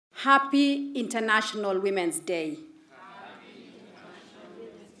Happy International Women's Day.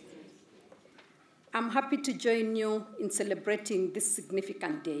 I'm happy to join you in celebrating this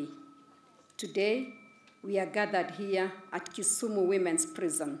significant day. Today, we are gathered here at Kisumu Women's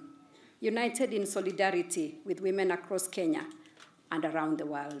Prison, united in solidarity with women across Kenya and around the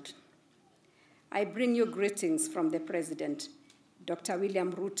world. I bring you greetings from the President, Dr.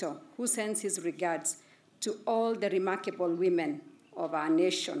 William Ruto, who sends his regards to all the remarkable women of our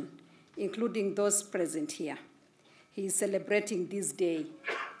nation, including those present here. He is celebrating this day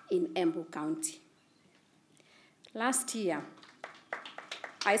in Embu County. Last year,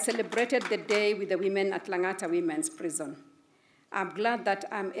 I celebrated the day with the women at Langata Women's Prison. I'm glad that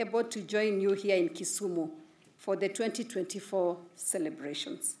I'm able to join you here in Kisumu for the 2024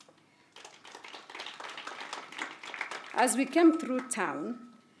 celebrations. As we came through town,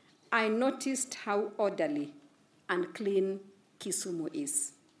 I noticed how orderly and clean Kisumu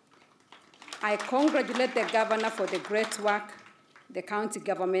is. I congratulate the governor for the great work the county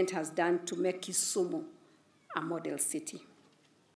government has done to make Kisumu a model city.